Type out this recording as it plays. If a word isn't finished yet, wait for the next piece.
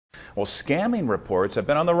Well, scamming reports have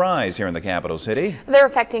been on the rise here in the capital city. They're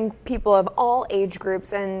affecting people of all age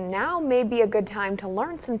groups, and now may be a good time to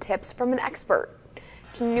learn some tips from an expert.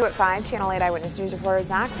 New at 5, Channel 8 Eyewitness News reporter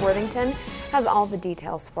Zach Worthington has all the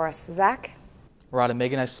details for us. Zach? Rod and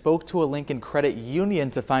Megan, I spoke to a Lincoln credit union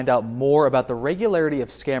to find out more about the regularity of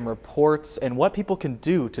scam reports and what people can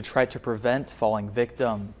do to try to prevent falling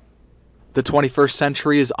victim. The 21st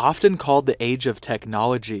century is often called the age of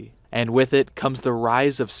technology, and with it comes the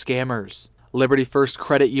rise of scammers. Liberty First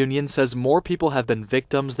Credit Union says more people have been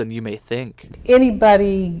victims than you may think.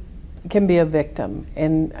 Anybody can be a victim,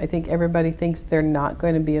 and I think everybody thinks they're not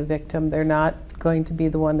going to be a victim. They're not going to be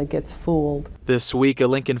the one that gets fooled. This week, a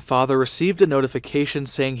Lincoln father received a notification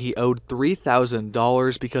saying he owed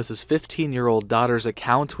 $3,000 because his 15-year-old daughter's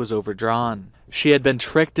account was overdrawn. She had been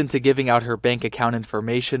tricked into giving out her bank account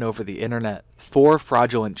information over the internet. 4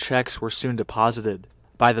 fraudulent checks were soon deposited.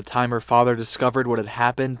 By the time her father discovered what had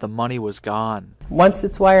happened, the money was gone. Once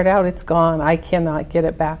it's wired out, it's gone. I cannot get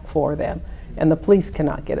it back for them, and the police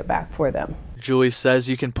cannot get it back for them. Julie says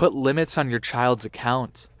you can put limits on your child's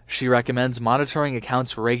account. She recommends monitoring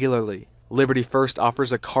accounts regularly. Liberty First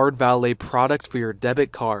offers a card valet product for your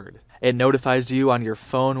debit card. It notifies you on your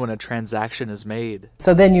phone when a transaction is made.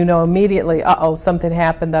 So then you know immediately, uh-oh, something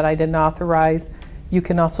happened that I didn't authorize. You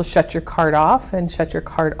can also shut your card off and shut your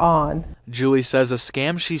card on. Julie says a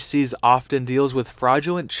scam she sees often deals with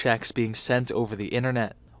fraudulent checks being sent over the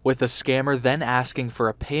internet, with the scammer then asking for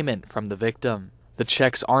a payment from the victim. The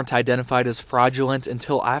checks aren't identified as fraudulent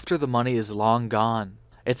until after the money is long gone.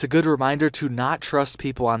 It's a good reminder to not trust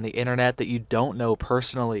people on the internet that you don't know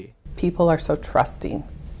personally. People are so trusting,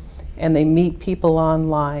 and they meet people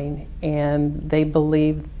online and they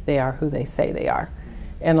believe they are who they say they are.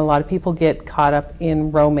 And a lot of people get caught up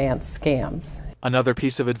in romance scams. Another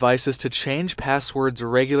piece of advice is to change passwords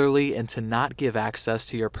regularly and to not give access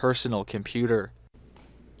to your personal computer.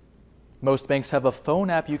 Most banks have a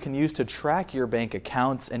phone app you can use to track your bank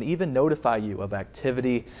accounts and even notify you of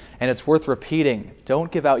activity. And it's worth repeating,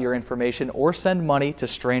 don't give out your information or send money to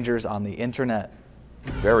strangers on the internet.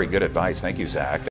 Very good advice. Thank you, Zach.